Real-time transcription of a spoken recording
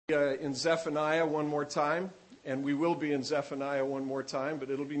In Zephaniah one more time, and we will be in Zephaniah one more time, but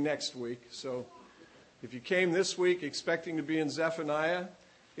it'll be next week. So if you came this week expecting to be in Zephaniah,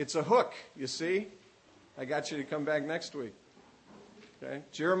 it's a hook, you see. I got you to come back next week. Okay?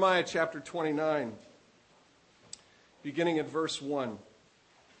 Jeremiah chapter 29, beginning at verse 1.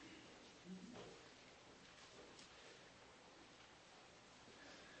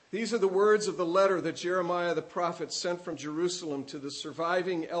 These are the words of the letter that Jeremiah the prophet sent from Jerusalem to the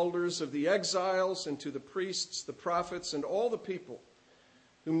surviving elders of the exiles and to the priests, the prophets, and all the people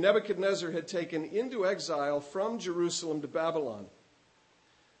whom Nebuchadnezzar had taken into exile from Jerusalem to Babylon.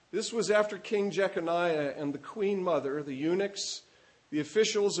 This was after King Jeconiah and the queen mother, the eunuchs, the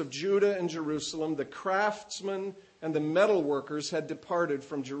officials of Judah and Jerusalem, the craftsmen, and the metal workers had departed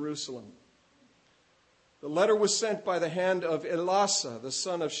from Jerusalem. The letter was sent by the hand of Elasah, the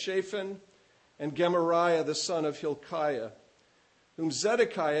son of Shaphan, and Gemariah, the son of Hilkiah, whom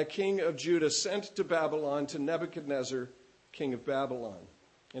Zedekiah, king of Judah, sent to Babylon to Nebuchadnezzar, king of Babylon.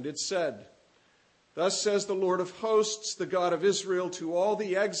 And it said, "Thus says the Lord of hosts, the God of Israel, to all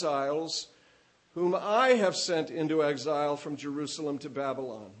the exiles whom I have sent into exile from Jerusalem to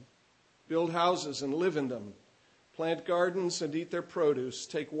Babylon. Build houses and live in them. Plant gardens and eat their produce.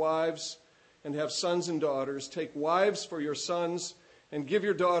 Take wives and have sons and daughters. Take wives for your sons and give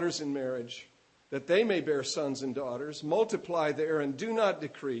your daughters in marriage, that they may bear sons and daughters. Multiply there and do not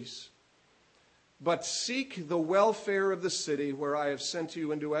decrease. But seek the welfare of the city where I have sent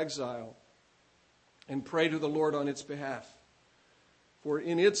you into exile, and pray to the Lord on its behalf. For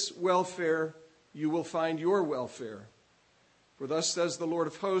in its welfare you will find your welfare. For thus says the Lord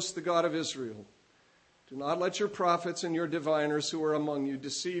of hosts, the God of Israel, do not let your prophets and your diviners who are among you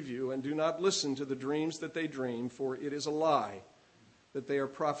deceive you, and do not listen to the dreams that they dream, for it is a lie that they are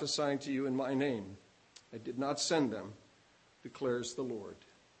prophesying to you in my name. I did not send them, declares the Lord."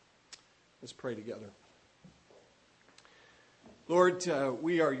 Let's pray together. Lord,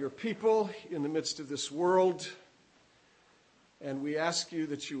 we are your people in the midst of this world, and we ask you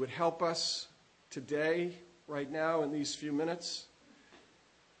that you would help us today, right now, in these few minutes,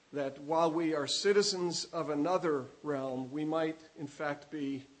 that while we are citizens of another realm, we might, in fact,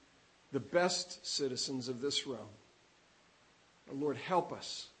 be the best citizens of this realm. Lord, help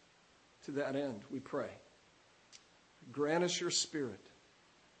us to that end, we pray. Grant us your Spirit.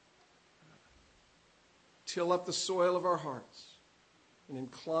 Till up the soil of our hearts and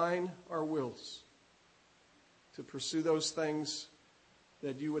incline our wills to pursue those things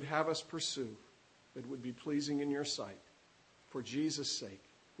that you would have us pursue that would be pleasing in your sight. For Jesus' sake,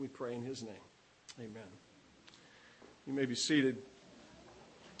 we pray in his name. Amen. You may be seated.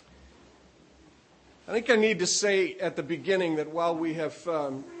 I think I need to say at the beginning that while we have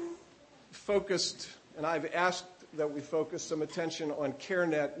focused, and I've asked that we focus some attention on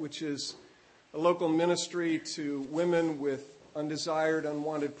CareNet, which is a local ministry to women with undesired,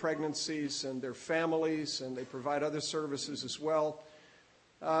 unwanted pregnancies and their families, and they provide other services as well.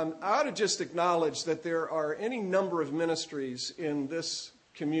 I ought to just acknowledge that there are any number of ministries in this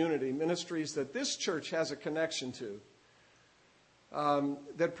community, ministries that this church has a connection to,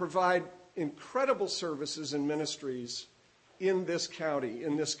 that provide incredible services and ministries in this county,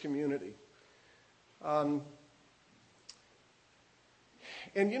 in this community. And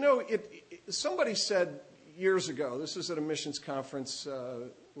you know, somebody said years ago, this was at a missions conference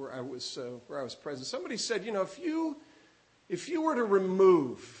where I was present. Somebody said, you know, if you were to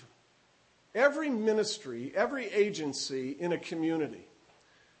remove every ministry, every agency in a community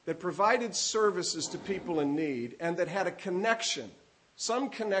that provided services to people in need and that had a connection, some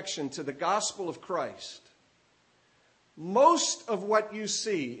connection to the gospel of Christ, most of what you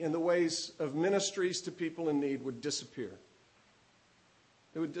see in the ways of ministries to people in need would disappear.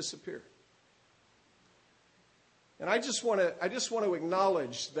 It would disappear. And I just want to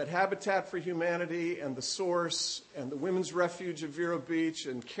acknowledge that Habitat for Humanity and The Source and the Women's Refuge of Vero Beach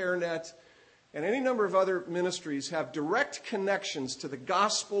and CareNet and any number of other ministries have direct connections to the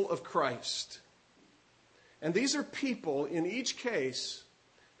gospel of Christ. And these are people, in each case,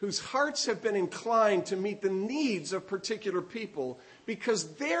 whose hearts have been inclined to meet the needs of particular people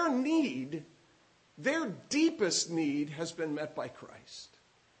because their need, their deepest need, has been met by Christ.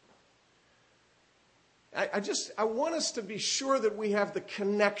 I want us to be sure that we have the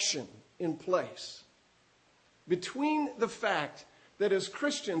connection in place between the fact that as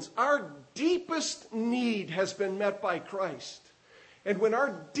Christians, our deepest need has been met by Christ. And when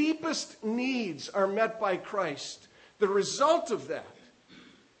our deepest needs are met by Christ, the result of that,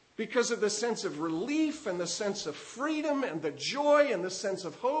 because of the sense of relief and the sense of freedom and the joy and the sense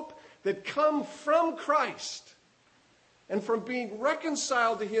of hope that come from Christ, and from being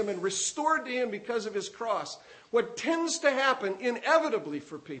reconciled to him and restored to him because of his cross, what tends to happen inevitably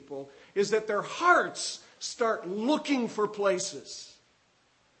for people is that their hearts start looking for places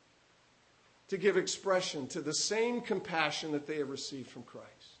to give expression to the same compassion that they have received from Christ.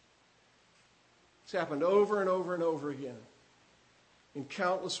 It's happened over and over and over again in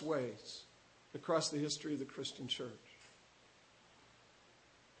countless ways across the history of the Christian church.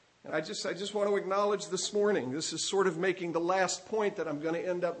 And I just want to acknowledge this morning, this is sort of making the last point that I'm going to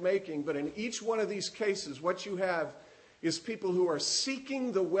end up making, but in each one of these cases, what you have is people who are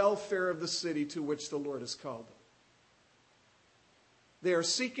seeking the welfare of the city to which the Lord has called them. They are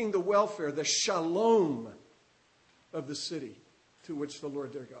seeking the welfare, the shalom of the city to which the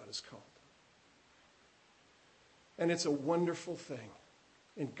Lord their God has called them. And it's a wonderful thing.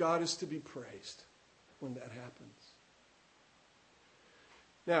 And God is to be praised when that happens.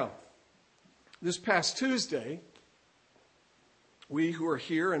 Now, this past Tuesday, we who are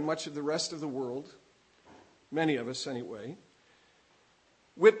here and much of the rest of the world, many of us anyway,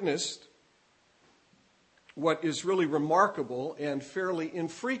 witnessed what is really remarkable and fairly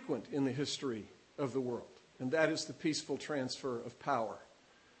infrequent in the history of the world, and that is the peaceful transfer of power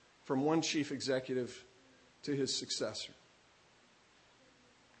from one chief executive to his successor.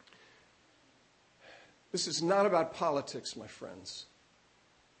 This is not about politics, my friends.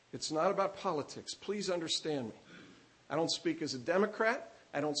 It's not about politics. Please understand me. I don't speak as a Democrat.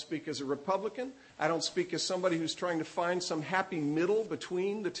 I don't speak as a Republican. I don't speak as somebody who's trying to find some happy middle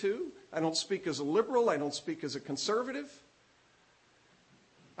between the two. I don't speak as a liberal. I don't speak as a conservative.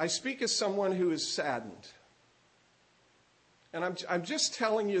 I speak as someone who is saddened. And I'm just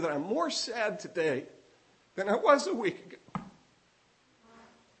telling you that I'm more sad today than I was a week ago.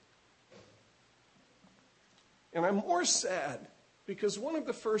 And I'm more sad because one of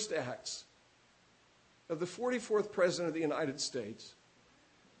the first acts of the 44th President of the United States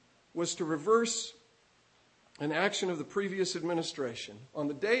was to reverse an action of the previous administration on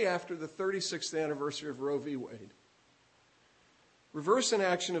the day after the 36th anniversary of Roe v. Wade. Reverse an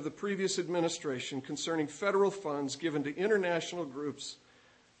action of the previous administration concerning federal funds given to international groups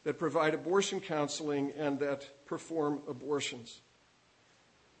that provide abortion counseling and that perform abortions.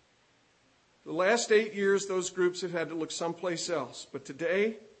 The last 8 years, those groups have had to look someplace else. But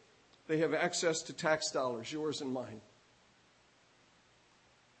today, they have access to tax dollars, yours and mine.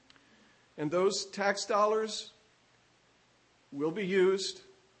 And those tax dollars will be used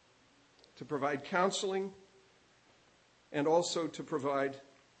to provide counseling and also to provide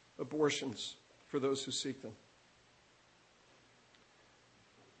abortions for those who seek them.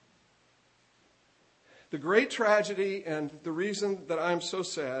 The great tragedy and the reason that I'm so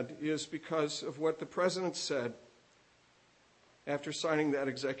sad is because of what the president said after signing that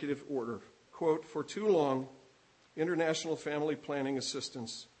executive order. Quote, "For too long, international family planning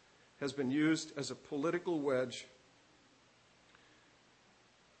assistance has been used as a political wedge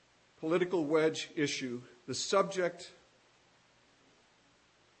issue, the subject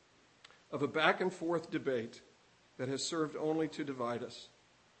of a back and forth debate that has served only to divide us.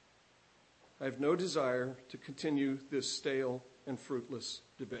 I have no desire to continue this stale and fruitless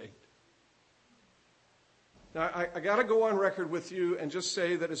debate." Now, I got to go on record with you and just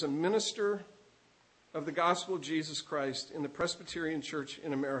say that as a minister of the gospel of Jesus Christ in the Presbyterian Church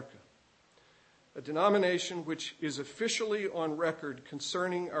in America, a denomination which is officially on record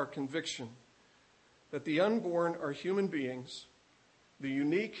concerning our conviction that the unborn are human beings, the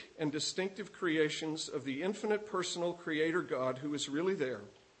unique and distinctive creations of the infinite personal creator God who is really there,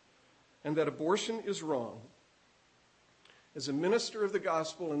 and that abortion is wrong. As a minister of the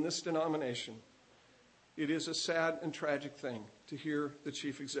gospel in this denomination, it is a sad and tragic thing to hear the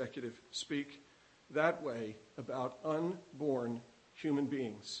chief executive speak that way about unborn human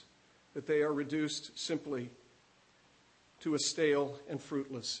beings, that they are reduced simply to a stale and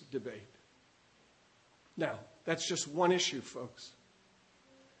fruitless debate. Now, that's just one issue, folks.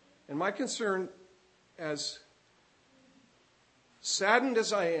 And my concern, as saddened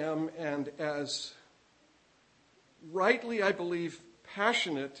as I am and as rightly, I believe,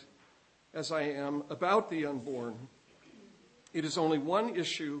 passionate as I am about the unborn, it is only one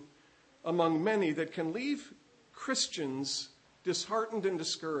issue among many that can leave Christians disheartened and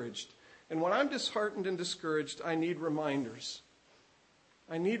discouraged. And when I'm disheartened and discouraged, I need reminders.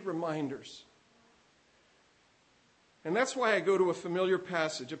 I need reminders. And that's why I go to a familiar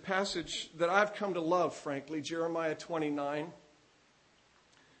passage, a passage that I've come to love, frankly, Jeremiah 29.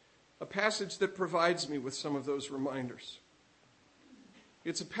 A passage that provides me with some of those reminders.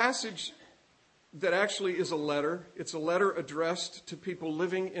 It's a passage that actually is a letter. It's a letter addressed to people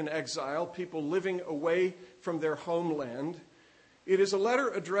living in exile, people living away from their homeland. It is a letter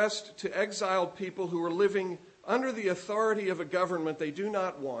addressed to exiled people who are living under the authority of a government they do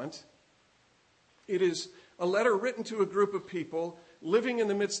not want. It is a letter written to a group of people living in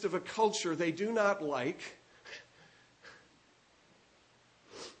the midst of a culture they do not like.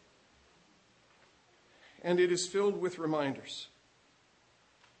 And it is filled with reminders.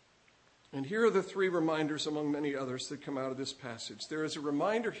 And here are the 3 reminders among many others that come out of this passage. There is a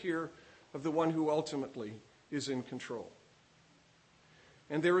reminder here of the one who ultimately is in control.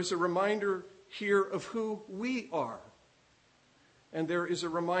 And there is a reminder here of who we are. And there is a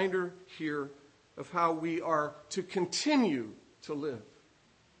reminder here of how we are to continue to live.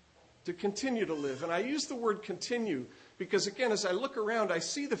 To continue to live. And I use the word continue because, again, as I look around, I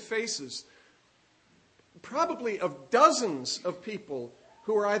see the faces probably of dozens of people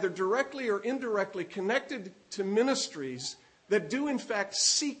who are either directly or indirectly connected to ministries that do, in fact,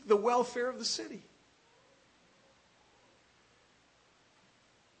 seek the welfare of the city.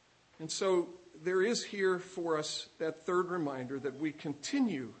 And so there is here for us that third reminder that we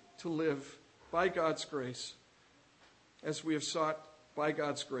continue to live by God's grace as we have sought by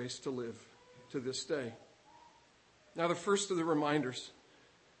God's grace to live to this day. Now, the first of the reminders,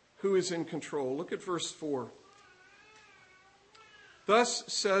 who is in control? Look at verse 4. Thus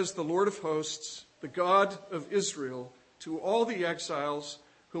says the Lord of hosts, the God of Israel, to all the exiles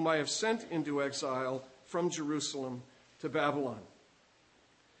whom I have sent into exile from Jerusalem to Babylon.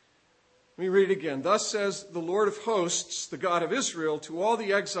 Let me read it again. Thus says the Lord of hosts, the God of Israel, to all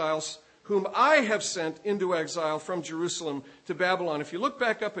the exiles whom I have sent into exile from Jerusalem to Babylon. If you look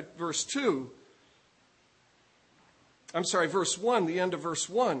back up at verse 1, the end of verse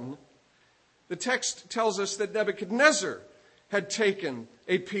 1, the text tells us that Nebuchadnezzar had taken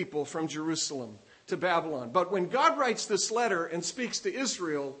a people from Jerusalem to Babylon. But when God writes this letter and speaks to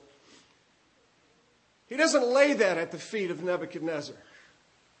Israel, he doesn't lay that at the feet of Nebuchadnezzar.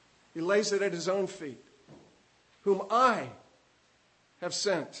 He lays it at his own feet, whom I have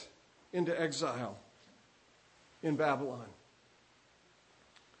sent into exile in Babylon.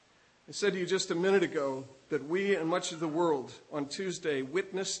 I said to you just a minute ago that we and much of the world on Tuesday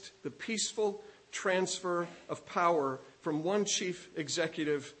witnessed the peaceful transfer of power from one chief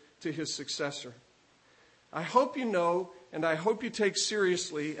executive to his successor. I hope you know, and I hope you take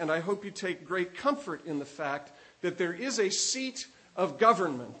seriously, and I hope you take great comfort in the fact that there is a seat of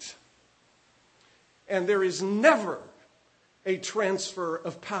government, and there is never a transfer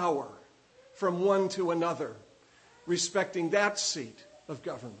of power from one to another respecting that seat of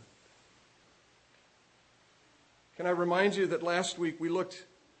government. Can I remind you that last week we looked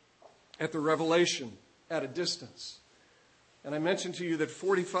at the Revelation at a distance? And I mentioned to you that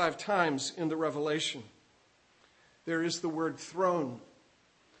 45 times in the Revelation there is the word throne.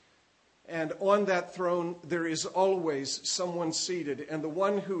 And on that throne there is always someone seated. And the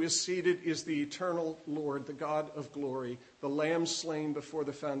one who is seated is the eternal Lord, the God of glory, the Lamb slain before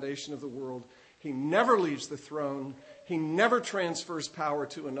the foundation of the world. He never leaves the throne. He never transfers power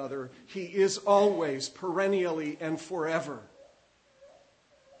to another. He is always, perennially, and forever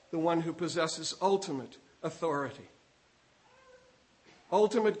the one who possesses ultimate authority.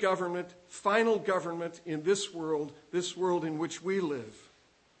 Ultimate government, final government in this world in which we live,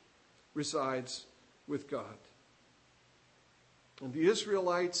 resides with God. And the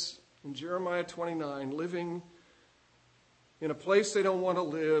Israelites in Jeremiah 29, living in a place they don't want to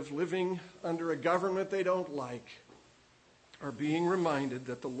live, living under a government they don't like, are being reminded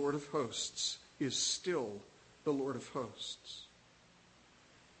that the Lord of hosts is still the Lord of hosts.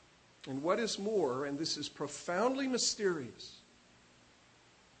 And what is more, and this is profoundly mysterious,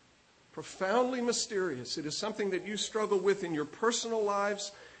 it is something that you struggle with in your personal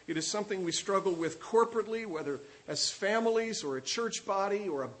lives. It is something we struggle with corporately, whether as families or a church body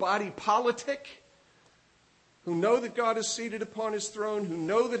or a body politic, who know that God is seated upon his throne, who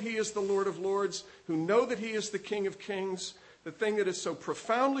know that he is the Lord of lords, who know that he is the King of kings. The thing that is so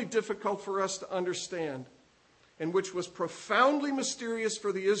profoundly difficult for us to understand, and which was profoundly mysterious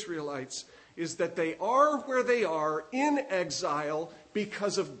for the Israelites, is that they are where they are in exile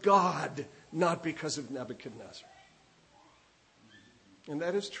because of God, not because of Nebuchadnezzar. And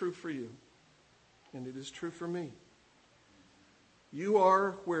that is true for you, and it is true for me. You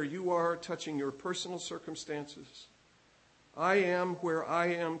are where you are touching your personal circumstances. I am where I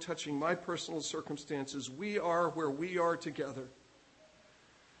am touching my personal circumstances. We are where we are together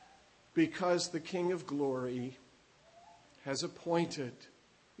because the King of Glory has appointed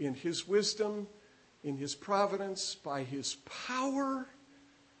in his wisdom, in his providence, by his power,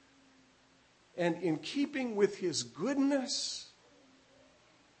 And in keeping with his goodness,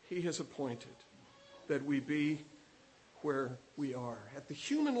 he has appointed that we be where we are. At the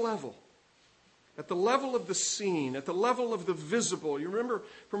human level, at the level of the seen, at the level of the visible. You remember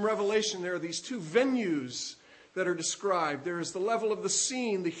from Revelation there are these two venues that are described. There is the level of the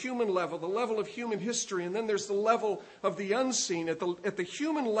seen, the human level, the level of human history, and then there's the level of the unseen. At the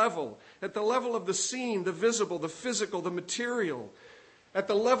human level, at the level of the seen, the visible, the physical, the material, at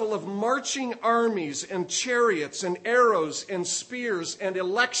the level of marching armies and chariots and arrows and spears and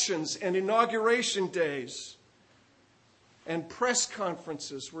elections and inauguration days and press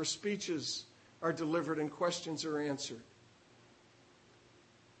conferences where speeches are delivered and questions are answered.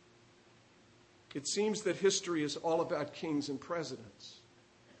 It seems that history is all about kings and presidents.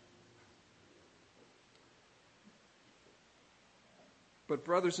 But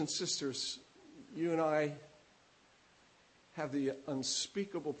brothers and sisters, you and I have the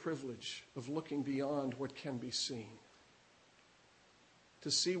unspeakable privilege of looking beyond what can be seen,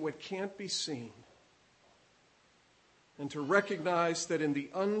 to see what can't be seen, and to recognize that in the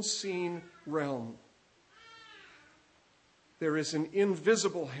unseen realm, there is an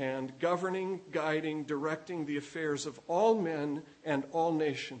invisible hand governing, guiding, directing the affairs of all men and all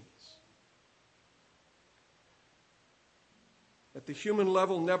nations. At the human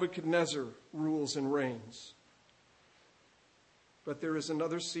level, Nebuchadnezzar rules and reigns. But there is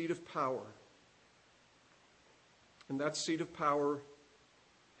another seat of power. And that seat of power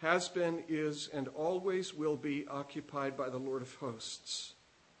has been, is, and always will be occupied by the Lord of hosts.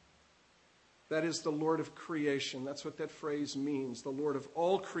 That is the Lord of creation. That's what that phrase means. The Lord of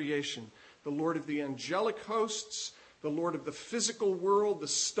all creation. The Lord of the angelic hosts. The Lord of the physical world. The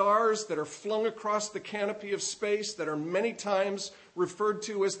stars that are flung across the canopy of space that are many times referred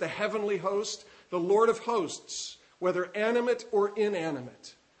to as the heavenly host. The Lord of hosts, whether animate or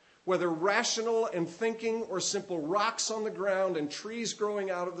inanimate. Whether rational and thinking or simple rocks on the ground and trees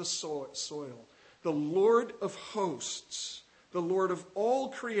growing out of the soil. The Lord of hosts, the Lord of all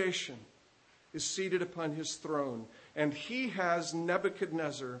creation, is seated upon his throne. And he has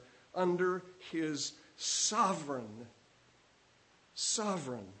Nebuchadnezzar under his sovereign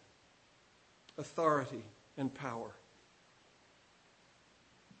authority and power.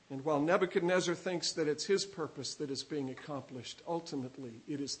 And while Nebuchadnezzar thinks that it's his purpose that is being accomplished, ultimately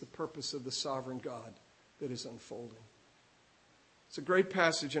it is the purpose of the sovereign God that is unfolding. It's a great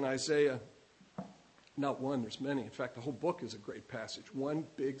passage in Isaiah. Not one, there's many. In fact, the whole book is a great passage. One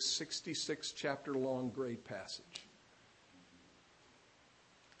big 66-chapter long great passage.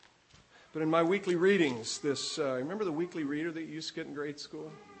 But in my weekly readings, remember the weekly reader that you used to get in grade school?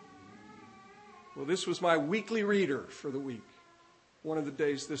 Well, this was my weekly reader for the week. One of the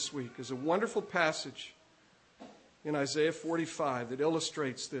days this week is a wonderful passage in Isaiah 45 that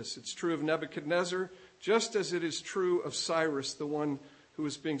illustrates this. It's true of Nebuchadnezzar, just as it is true of Cyrus, the one who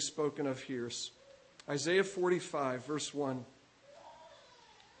is being spoken of here. Isaiah 45, verse 1.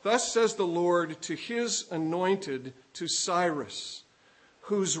 Thus says the Lord to his anointed, to Cyrus,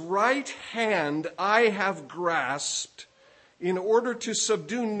 whose right hand I have grasped in order to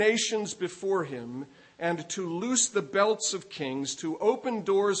subdue nations before him, and to loose the belts of kings, to open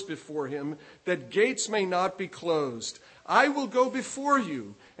doors before him, that gates may not be closed. I will go before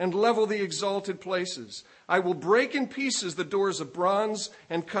you and level the exalted places. I will break in pieces the doors of bronze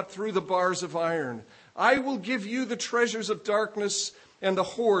and cut through the bars of iron. I will give you the treasures of darkness and the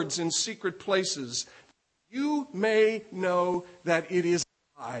hoards in secret places. You may know that it is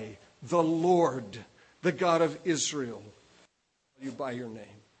I, the Lord, the God of Israel, call you by your name.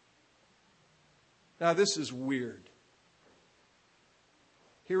 Now, this is weird.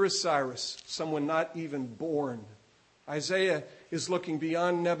 Here is Cyrus, someone not even born. Isaiah is looking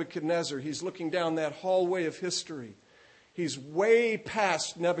beyond Nebuchadnezzar. He's looking down that hallway of history. He's way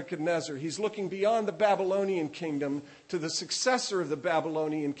past Nebuchadnezzar. He's looking beyond the Babylonian kingdom to the successor of the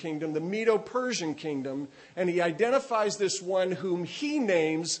Babylonian kingdom, the Medo-Persian kingdom, and he identifies this one whom he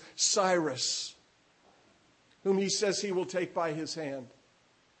names Cyrus, whom he says he will take by his hand.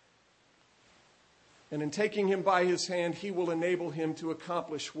 And in taking him by his hand, he will enable him to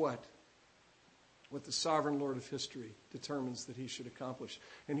accomplish what? What the sovereign Lord of history determines that he should accomplish.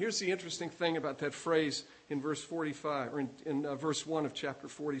 And here's the interesting thing about that phrase in verse 45, or in verse 1 of chapter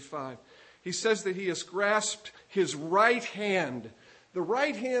 45. He says that he has grasped his right hand. The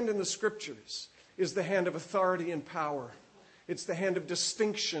right hand in the scriptures is the hand of authority and power. It's the hand of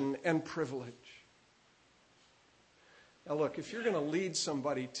distinction and privilege. Now look, if you're going to lead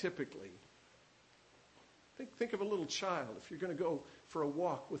somebody typically, think of a little child. If you're going to go for a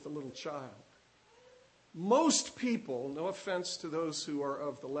walk with a little child, most people, no offense to those who are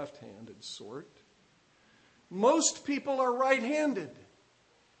of the left-handed sort, most people are right-handed.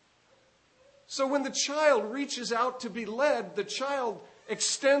 So when the child reaches out to be led, the child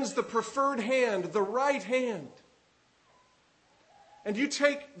extends the preferred hand, the right hand. And you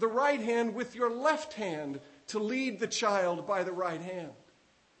take the right hand with your left hand to lead the child by the right hand.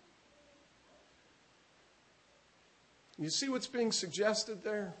 You see what's being suggested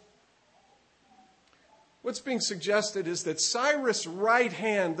there? What's being suggested is that Cyrus' right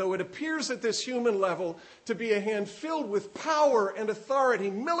hand, though it appears at this human level to be a hand filled with power and authority,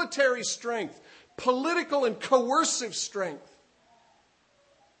 military strength, political and coercive strength,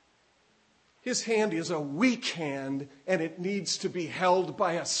 his hand is a weak hand, and it needs to be held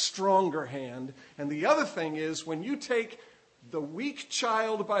by a stronger hand. And the other thing is, when you take the weak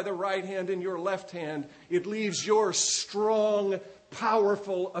child by the right hand in your left hand, it leaves your strong,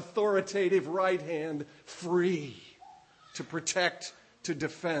 powerful, authoritative right hand free to protect, to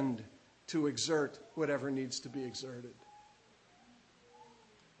defend, to exert whatever needs to be exerted.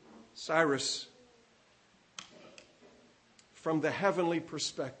 Cyrus, from the heavenly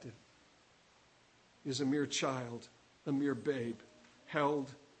perspective, is a mere child, a mere babe,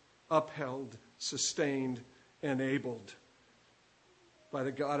 held, upheld, sustained, enabled by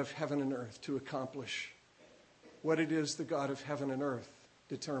the God of heaven and earth to accomplish what it is the God of heaven and earth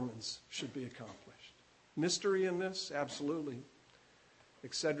determines should be accomplished. Mystery in this? Absolutely.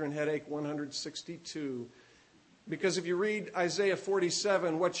 Excedrin Headache 162. Because if you read Isaiah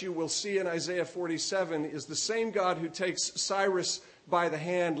 47, what you will see in Isaiah 47 is the same God who takes Cyrus by the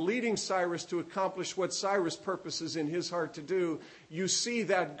hand, leading Cyrus to accomplish what Cyrus purposes in his heart to do. You see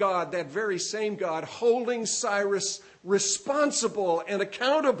that God, that very same God, holding Cyrus responsible and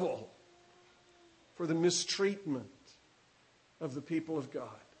accountable for the mistreatment of the people of God.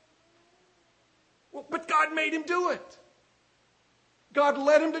 Well, but God made him do it. God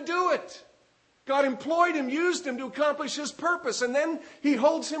led him to do it. God employed him, used him to accomplish his purpose, and then he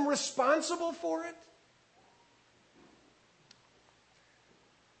holds him responsible for it.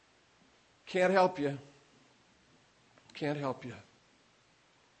 Can't help you. Can't help you.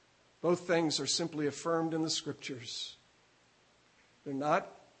 Both things are simply affirmed in the Scriptures. They're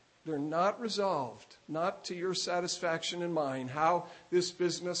not resolved, not to your satisfaction and mine, how this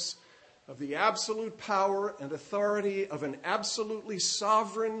business of the absolute power and authority of an absolutely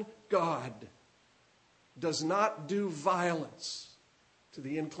sovereign God does not do violence to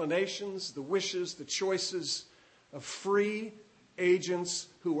the inclinations, the wishes, the choices of free agents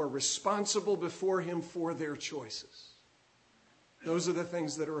who are responsible before him for their choices. Those are the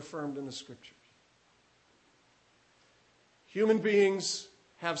things that are affirmed in the Scriptures. Human beings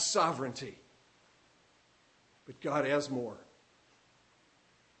have sovereignty, but God has more.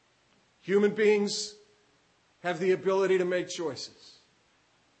 Human beings have the ability to make choices.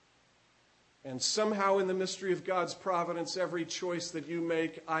 And somehow in the mystery of God's providence, every choice that you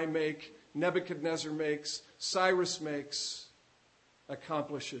make, I make, Nebuchadnezzar makes, Cyrus makes,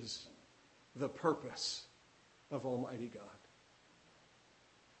 accomplishes the purpose of Almighty God.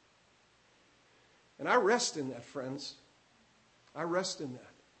 And I rest in that, friends. I rest in that.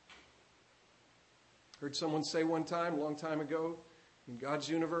 Heard someone say one time, a long time ago, in God's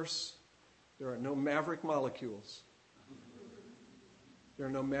universe, there are no maverick molecules. There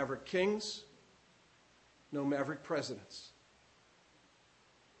are no maverick kings, no maverick presidents.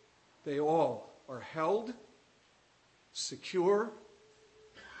 They all are held secure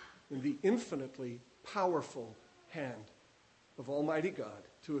in the infinitely powerful hand of Almighty God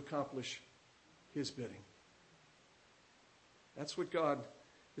to accomplish his bidding. That's what God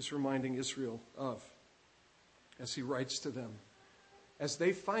is reminding Israel of as he writes to them. As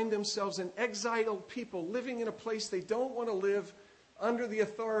they find themselves an exiled people living in a place they don't want to live under the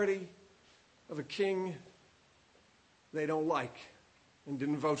authority of a king they don't like and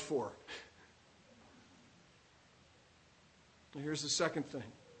didn't vote for. And here's the second thing.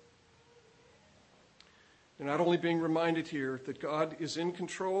 They're not only being reminded here that God is in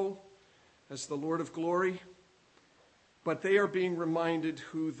control as the Lord of glory, but they are being reminded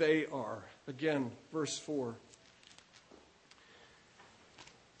who they are. Again, verse 4.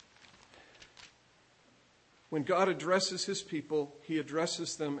 When God addresses his people, he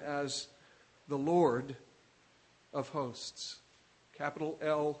addresses them as the Lord of hosts. Capital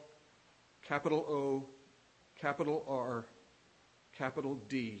L, capital O, capital R, capital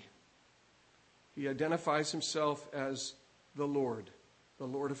D. He identifies himself as the Lord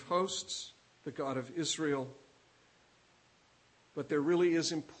of hosts, the God of Israel. But there really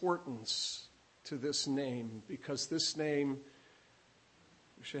is importance to this name, because this name,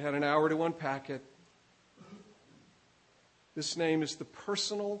 we should have had an hour to unpack it. This name is the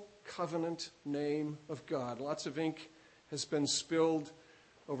personal covenant name of God. Lots of ink has been spilled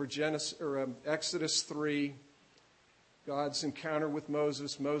over Exodus 3, God's encounter with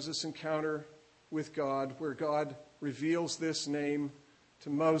Moses, Moses' encounter with God, where God reveals this name to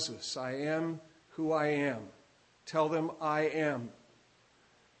Moses. I am who I am. Tell them I am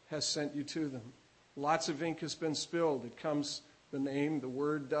has sent you to them. Lots of ink has been spilled. It comes, the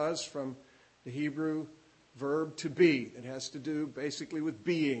word does, from the Hebrew verb to be. It has to do basically with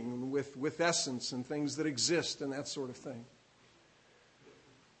being, with essence and things that exist and that sort of thing.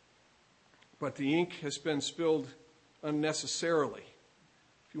 But the ink has been spilled unnecessarily.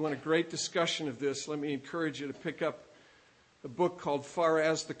 If you want a great discussion of this, let me encourage you to pick up a book called Far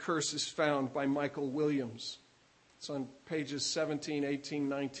As the Curse Is Found by Michael Williams. It's on pages 17, 18,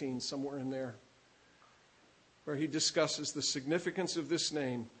 19, somewhere in there, where he discusses the significance of this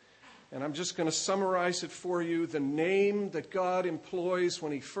name. And I'm just going to summarize it for you. The name that God employs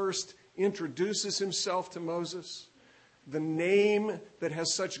when he first introduces himself to Moses, the name that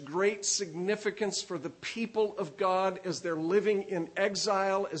has such great significance for the people of God as they're living in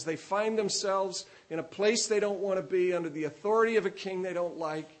exile, as they find themselves in a place they don't want to be, under the authority of a king they don't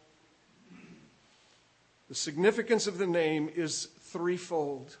like. The significance of the name is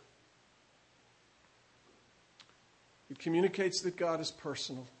threefold. It communicates that God is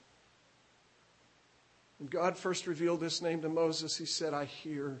personal. When God first revealed this name to Moses, he said, I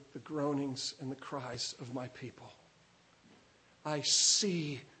hear the groanings and the cries of my people. I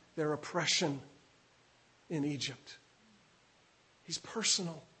see their oppression in Egypt. He's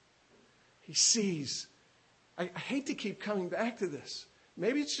personal. He sees. I hate to keep coming back to this.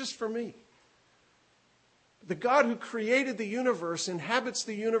 Maybe it's just for me. The God who created the universe inhabits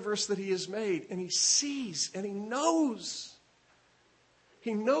the universe that he has made, and he sees and he knows.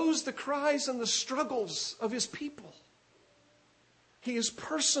 He knows the cries and the struggles of his people. He is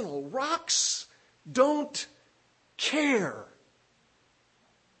personal. Rocks don't care.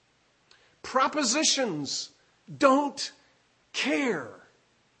 Propositions don't care.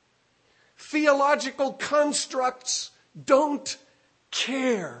 Theological constructs don't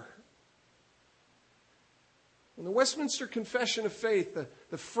care. In the Westminster Confession of Faith,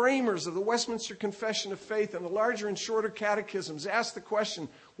 the framers of the Westminster Confession of Faith and the larger and shorter catechisms ask the question,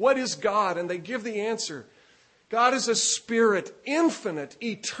 what is God? And they give the answer. God is a spirit, infinite,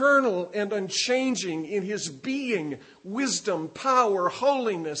 eternal, and unchanging in his being, wisdom, power,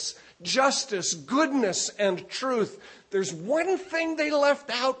 holiness, justice, goodness, and truth. There's one thing they left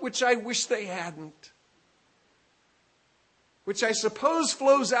out which I wish they hadn't, which I suppose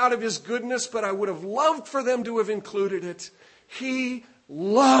flows out of his goodness, but I would have loved for them to have included it. He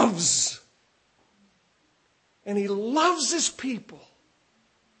loves. And he loves his people.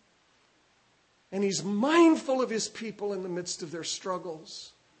 And he's mindful of his people in the midst of their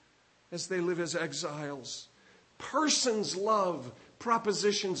struggles as they live as exiles. Persons love,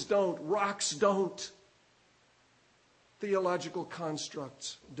 propositions don't, rocks don't, theological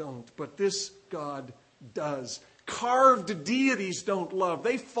constructs don't. But this God does. Carved deities don't love.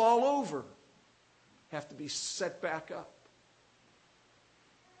 They fall over, have to be set back up.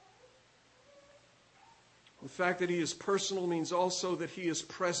 The fact that he is personal means also that he is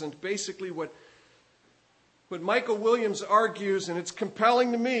present. Basically what Michael Williams argues, and it's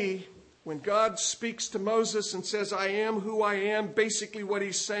compelling to me, when God speaks to Moses and says, I am who I am, basically what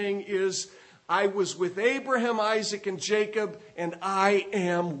he's saying is, I was with Abraham, Isaac, and Jacob, and I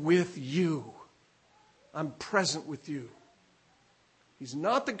am with you. I'm present with you. He's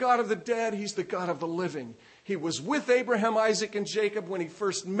not the God of the dead, he's the God of the living. He was with Abraham, Isaac, and Jacob when he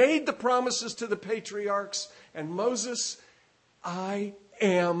first made the promises to the patriarchs. And Moses, I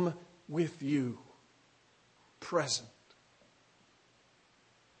am with you. Present.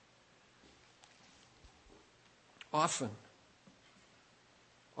 Often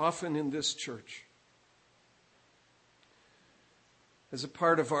in this church, as a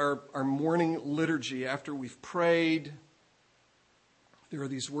part of our morning liturgy, after we've prayed, there are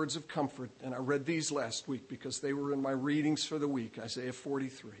these words of comfort, and I read these last week because they were in my readings for the week, Isaiah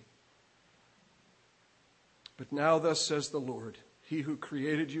 43. But now thus says the Lord, he who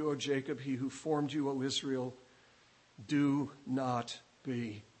created you, O Jacob, he who formed you, O Israel, do not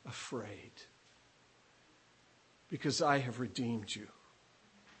be afraid, because I have redeemed you.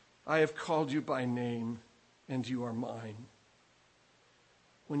 I have called you by name, and you are mine.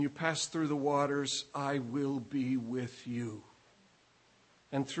 When you pass through the waters, I will be with you.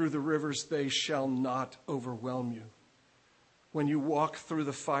 And through the rivers, they shall not overwhelm you. When you walk through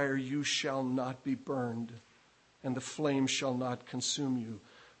the fire, you shall not be burned, and the flame shall not consume you.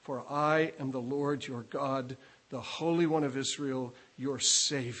 For I am the Lord your God, the Holy One of Israel, your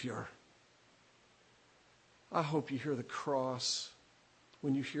Savior. I hope you hear the cross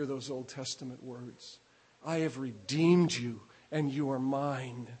when you hear those Old Testament words. I have redeemed you, and you are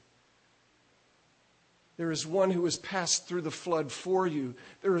mine. There is one who has passed through the flood for you.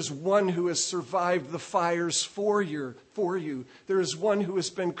 There is one who has survived the fires for you. There is one who has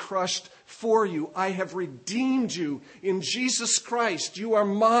been crushed for you. I have redeemed you in Jesus Christ. You are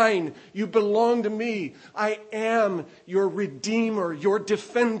mine. You belong to me. I am your Redeemer, your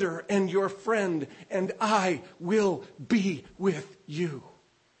defender, and your friend, and I will be with you,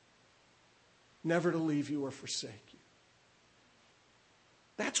 never to leave you or forsake you.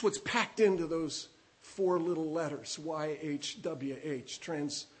 That's what's packed into those 4 little letters, YHWH,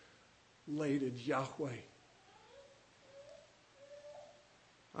 translated Yahweh.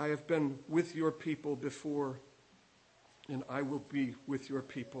 I have been with your people before, and I will be with your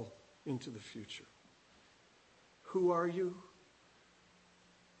people into the future. Who are you?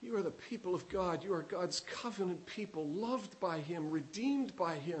 You are the people of God. You are God's covenant people, loved by Him, redeemed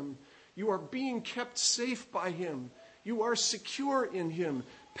by Him. You are being kept safe by Him. You are secure in Him.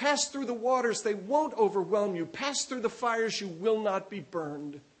 Pass through the waters, they won't overwhelm you. Pass through the fires, you will not be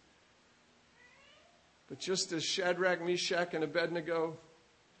burned. But just as Shadrach, Meshach, and Abednego,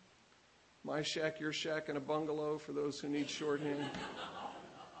 my shack, your shack, and a bungalow for those who need shorthand,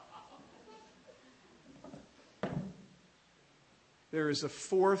 there is a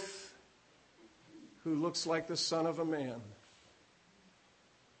 4th who looks like the Son of a Man,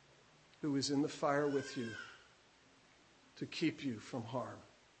 who is in the fire with you to keep you from harm,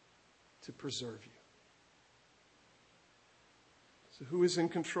 to preserve you. So who is in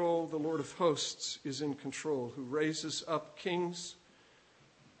control? The Lord of hosts is in control, who raises up kings,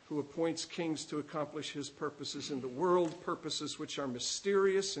 who appoints kings to accomplish His purposes in the world, purposes which are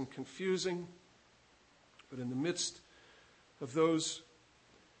mysterious and confusing. But in the midst of those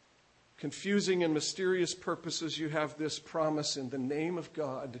confusing and mysterious purposes, you have this promise in the name of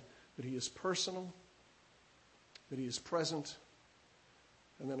God that He is personal, that He is present,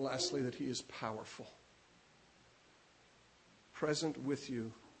 and then lastly, that He is powerful. Present with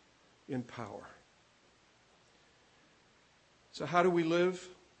you in power. So how do we live?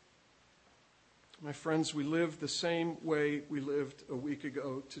 My friends, we live the same way we lived a week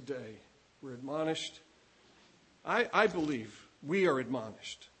ago today. We're admonished. I believe we are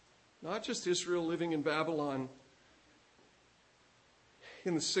admonished. Not just Israel living in Babylon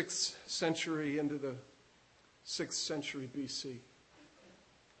in the 6th century into the 6th century BC.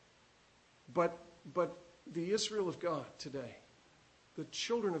 But the Israel of God today, the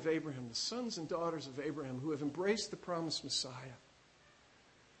children of Abraham, the sons and daughters of Abraham who have embraced the promised Messiah,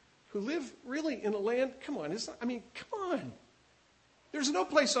 who live really in a land, come on. There's no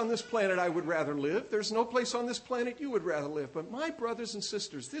place on this planet I would rather live. There's no place on this planet you would rather live. But my brothers and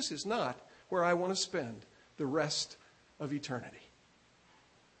sisters, this is not where I want to spend the rest of eternity.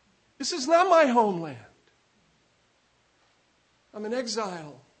 This is not my homeland. I'm an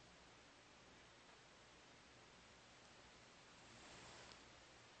exile.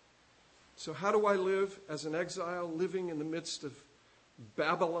 So how do I live as an exile, living in the midst of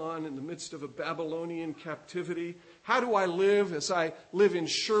Babylon, in the midst of a Babylonian captivity? How do I live as I live in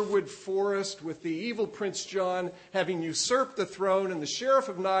Sherwood Forest with the evil Prince John having usurped the throne and the sheriff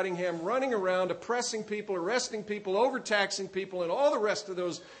of Nottingham running around oppressing people, arresting people, overtaxing people, and all the rest of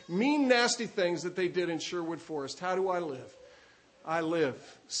those mean, nasty things that they did in Sherwood Forest? How do I live? I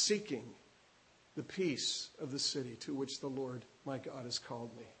live seeking the peace of the city to which the Lord my God has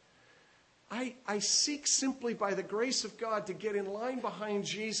called me. I seek simply by the grace of God to get in line behind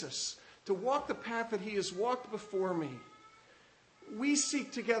Jesus, to walk the path that He has walked before me. We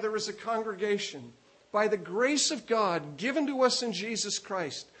seek together as a congregation, by the grace of God given to us in Jesus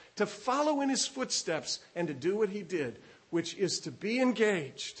Christ, to follow in His footsteps and to do what He did, which is to be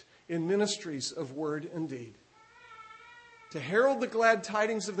engaged in ministries of word and deed. To herald the glad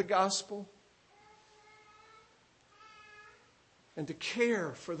tidings of the gospel, and to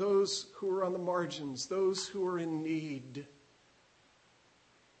care for those who are on the margins, those who are in need.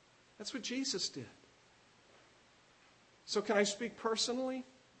 That's what Jesus did. So can I speak personally?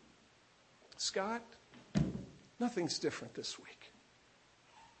 Scott, nothing's different this week.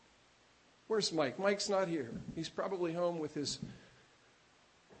 Where's Mike? Mike's not here. He's probably home with his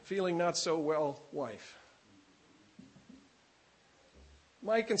feeling not so well wife.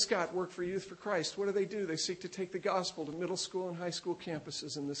 Mike and Scott work for Youth for Christ. What do? They seek to take the gospel to middle school and high school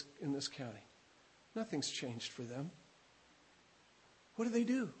campuses in this county. Nothing's changed for them. What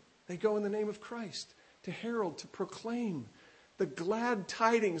do? They go in the name of Christ to herald, to proclaim the glad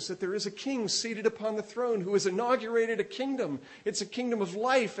tidings that there is a king seated upon the throne who has inaugurated a kingdom. It's a kingdom of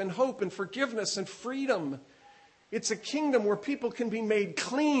life and hope and forgiveness and freedom. It's a kingdom where people can be made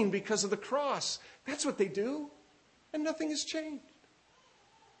clean because of the cross. That's what they do, and nothing has changed.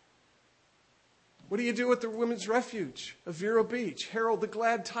 What do you do at the Women's Refuge of Vero Beach? Herald the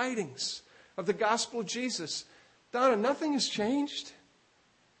glad tidings of the gospel of Jesus. Donna, nothing has changed.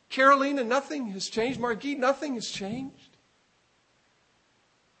 Carolina, nothing has changed. Margit, nothing has changed.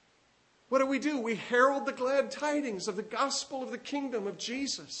 What do? We herald the glad tidings of the gospel of the kingdom of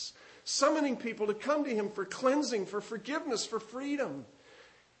Jesus, summoning people to come to him for cleansing, for forgiveness, for freedom,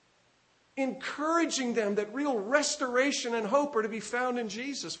 encouraging them that real restoration and hope are to be found in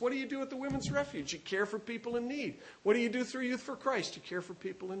Jesus. What do you do at the Women's Refuge? You care for people in need. What do you do through Youth for Christ? You care for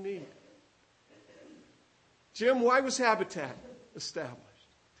people in need. Jim, why was Habitat established?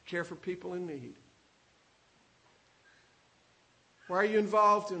 To care for people in need. Why are you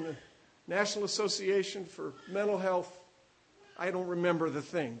involved in the National Association for Mental Health? I don't remember the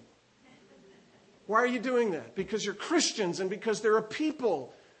thing. Why are you doing that? Because you're Christians and because there are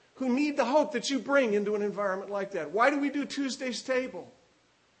people who need the hope that you bring into an environment like that. Why do we do Tuesday's Table?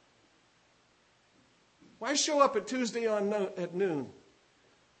 Why show up at Tuesday at noon?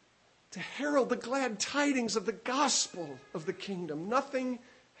 To herald the glad tidings of the gospel of the kingdom. Nothing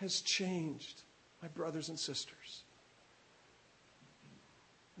has changed, my brothers and sisters.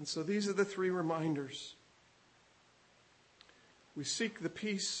 And so these are the three reminders. We seek the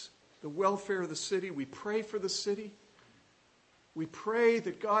peace, the welfare of the city. We pray for the city. We pray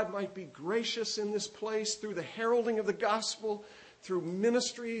that God might be gracious in this place through the heralding of the gospel, through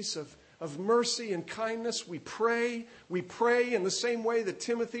ministries of mercy and kindness. We pray in the same way that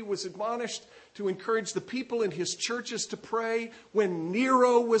Timothy was admonished to encourage the people in his churches to pray when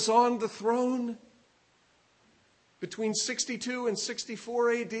Nero was on the throne. Between 62 and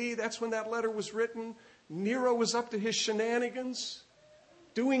 64 AD, that's when that letter was written. Nero was up to his shenanigans,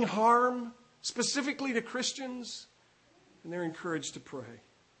 doing harm, specifically to Christians, and they're encouraged to pray.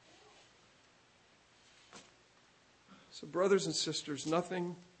 So, brothers and sisters,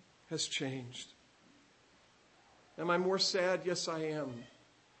 nothing has changed. Am I more sad? Yes, I am.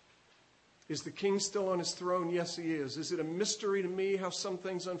 Is the king still on his throne? Yes, he is. Is it a mystery to me how some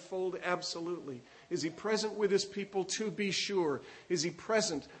things unfold? Absolutely. Is he present with his people? To be sure. Is he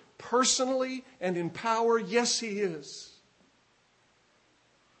present personally and in power? Yes, he is.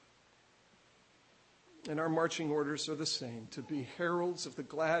 And our marching orders are the same, to be heralds of the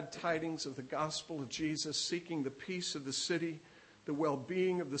glad tidings of the gospel of Jesus, seeking the peace of the city, the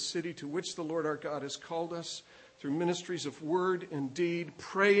well-being of the city to which the Lord our God has called us, through ministries of word and deed,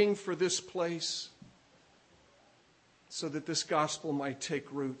 praying for this place so that this gospel might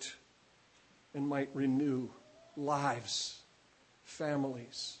take root and might renew lives,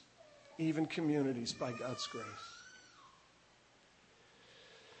 families, even communities by God's grace.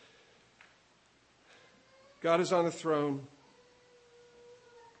 God is on the throne.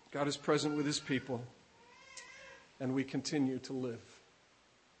 God is present with his people. And we continue to live,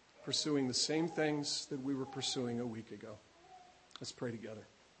 pursuing the same things that we were pursuing a week ago. Let's pray together.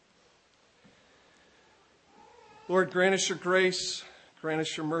 Lord, grant us your grace, grant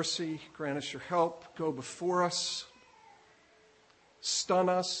us your mercy, grant us your help. Go before us, stun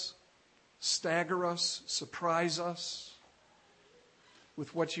us, stagger us, surprise us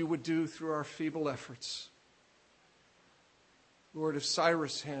with what you would do through our feeble efforts. Lord, if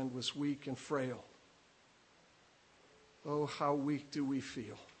Cyrus' hand was weak and frail, oh, how weak do we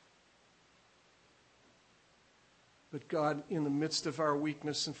feel. But God, in the midst of our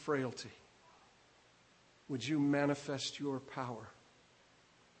weakness and frailty, would you manifest your power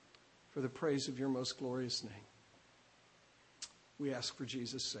for the praise of your most glorious name? We ask for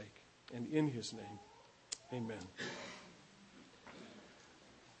Jesus' sake, and in his name, amen.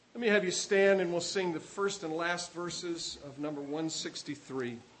 Let me have you stand and we'll sing the first and last verses of number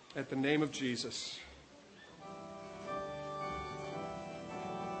 163 at the name of Jesus.